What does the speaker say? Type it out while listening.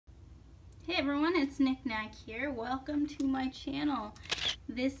Hey everyone, it's Knick-Knack here. Welcome to my channel.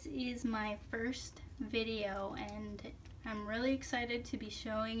 This is my first video and I'm really excited to be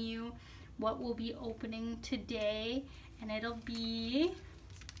showing you what we'll be opening today, and it'll be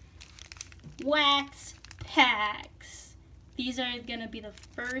wax packs. These are going to be the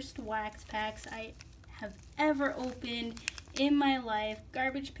first wax packs I have ever opened in my life.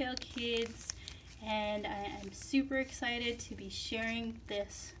 Garbage Pail Kids, and I'm super excited to be sharing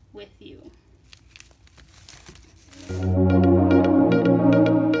this with you.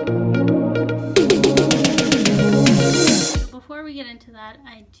 So before we get into that,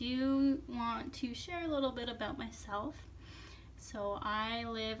 I do want to share a little bit about myself. So I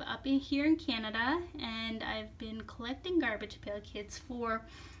live up here in Canada, and I've been collecting Garbage Pail Kids for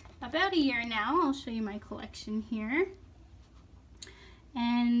about a year now. I'll show you my collection here.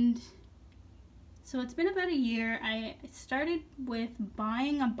 And so it's been about a year. I started with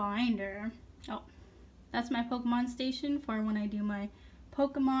buying a binder. Oh, that's my Pokemon station for when I do my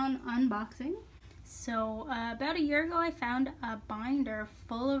Pokemon unboxing. So about a year ago I found a binder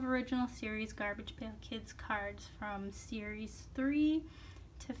full of original series Garbage Pail Kids cards from series 3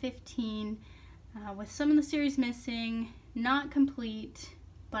 to 15 with some of the series missing, not complete,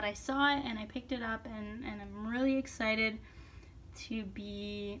 but I saw it and I picked it up, and I'm really excited to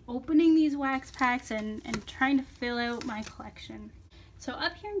be opening these wax packs and trying to fill out my collection. So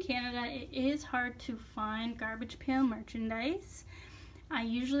up here in Canada, it is hard to find Garbage Pail merchandise. I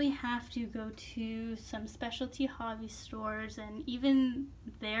usually have to go to some specialty hobby stores, and even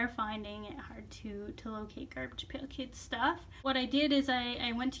they're finding it hard to locate Garbage Pail Kids stuff. What I did is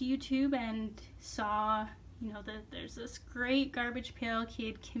I went to YouTube and saw, that there's this great Garbage Pail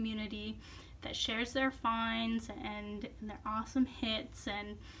Kid community that shares their finds and their awesome hits,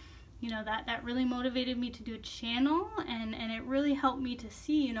 and that really motivated me to do a channel, and it really helped me to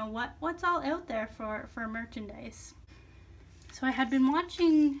see what's all out there for merchandise. So I had been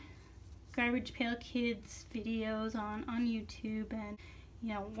watching Garbage Pail Kids videos on YouTube, and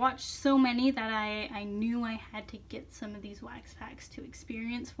watched so many that I knew I had to get some of these wax packs to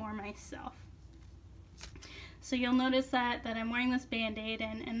experience for myself. So you'll notice that I'm wearing this band-aid,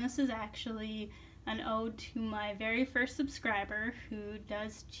 and this is actually an ode to my very first subscriber who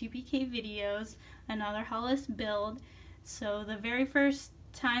does GPK videos, another Hollis build. So the very first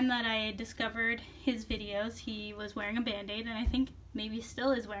time that I discovered his videos, he was wearing a band-aid, and I think maybe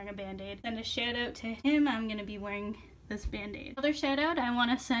still is wearing a band-aid. And a shout out to him, I'm going to be wearing this band-aid. Another shout out, I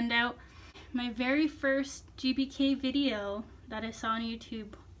want to send out my very first GPK video that I saw on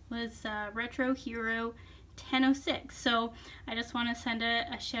YouTube was Retro Hero 1006. So I just want to send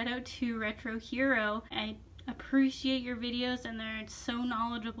a shout out to Retro Hero. I appreciate your videos, and they're so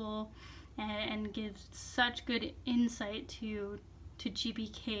knowledgeable and give such good insight to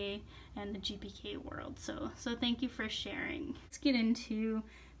GPK and the GPK world. So thank you for sharing. Let's get into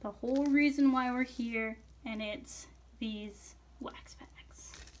the whole reason why we're here, and it's these wax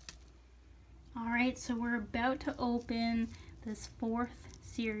packs. Alright, so we're about to open this 4th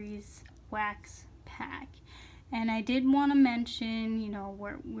series wax pack. And I did want to mention,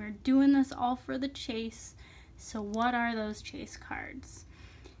 we're doing this all for the chase. So what are those chase cards?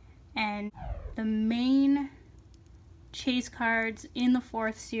 And the main chase cards in the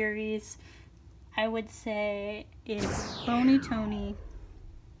 4th series, I would say, is Bony Tony.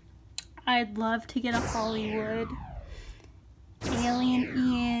 I'd love to get a Hollywood, Alien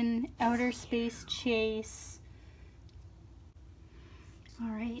Ian, Outer Space Chase.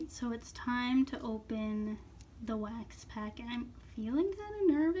 Alright, so it's time to open the wax pack, and I'm feeling kind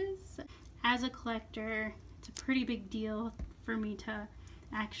of nervous. As a collector, it's a pretty big deal for me to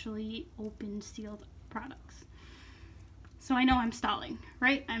actually open sealed products. So I know I'm stalling,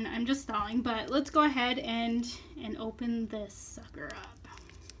 right? I'm just stalling, but let's go ahead and open this sucker up.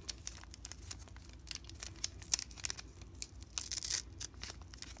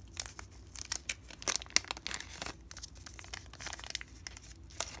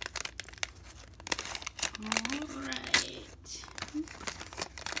 Alright.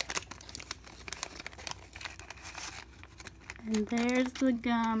 And there's the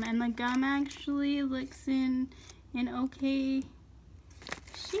gum, and the gum actually looks in okay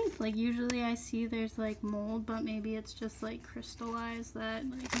shape. Like usually I see there's like mold, but maybe it's just like crystallized that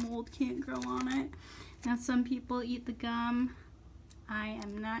like mold can't grow on it. Now some people eat the gum. I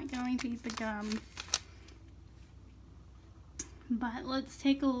am not going to eat the gum. But let's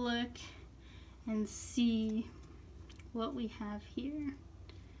take a look and see what we have here.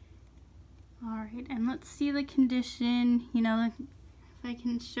 Alright, and let's see the condition. If I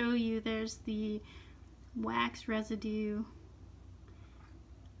can show you, there's the wax residue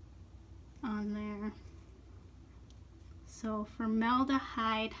on there. So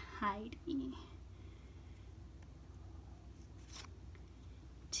Formaldehyde Heidi,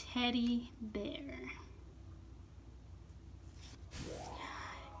 Teddy Bear,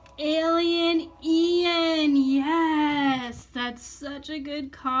 Alien Ian, yes, that's such a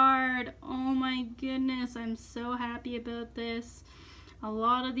good card. Oh my goodness, I'm so happy about this. A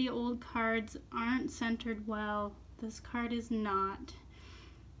lot of the old cards aren't centered well. This card is not.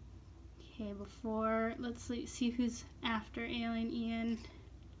 Okay, let's see who's after Alien Ian.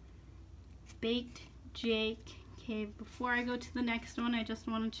 Baked Jake. Okay, before I go to the next one, I just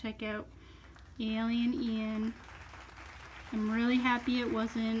want to check out Alien Ian. I'm really happy it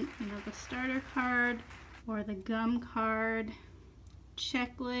wasn't, the starter card or the gum card.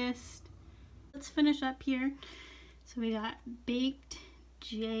 Checklist. Let's finish up here. So we got Baked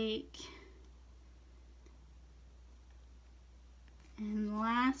Jake. And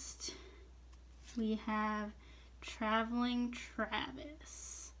last we have Traveling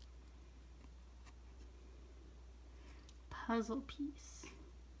Travis. Puzzle piece.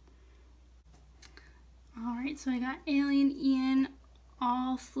 Alright, so I got Alien Ian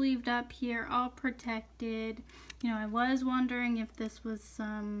all sleeved up here, all protected. I was wondering if this was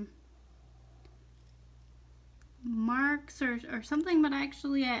some marks or something, but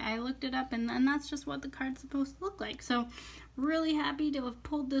actually I looked it up and that's just what the card's supposed to look like. So really happy to have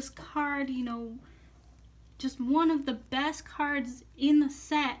pulled this card, just one of the best cards in the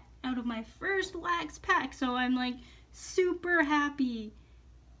set out of my first wax pack. So I'm like super happy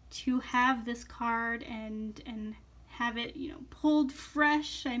to have this card and have it, pulled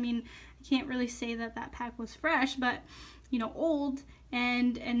fresh. I mean, I can't really say that pack was fresh, but old,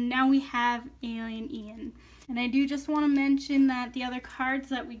 and now we have Alien Ian. And I do just want to mention that the other cards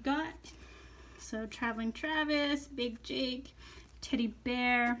that we got, so Traveling Travis, Big Jake, Teddy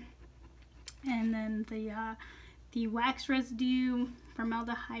Bear, and then the wax residue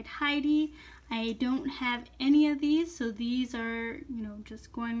Formaldehyde Heidi. I don't have any of these, so these are,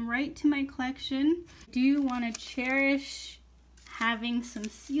 just going right to my collection. I do want to cherish having some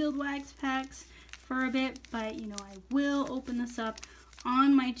sealed wax packs for a bit, but I will open this up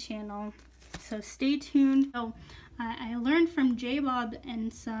on my channel, so stay tuned. So I learned from J Bob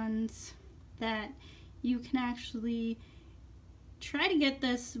and Sons that you can actually try to get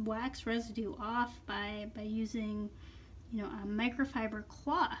this wax residue off by using a microfiber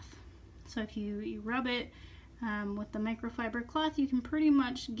cloth. So if you rub it with the microfiber cloth, you can pretty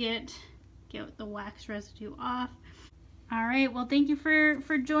much get the wax residue off. All right, well, thank you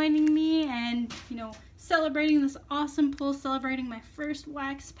for joining me and celebrating this awesome pull, celebrating my first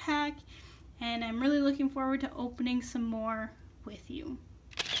wax pack, and I'm really looking forward to opening some more with you.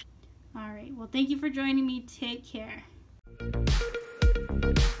 All right, well, thank you for joining me. Take care.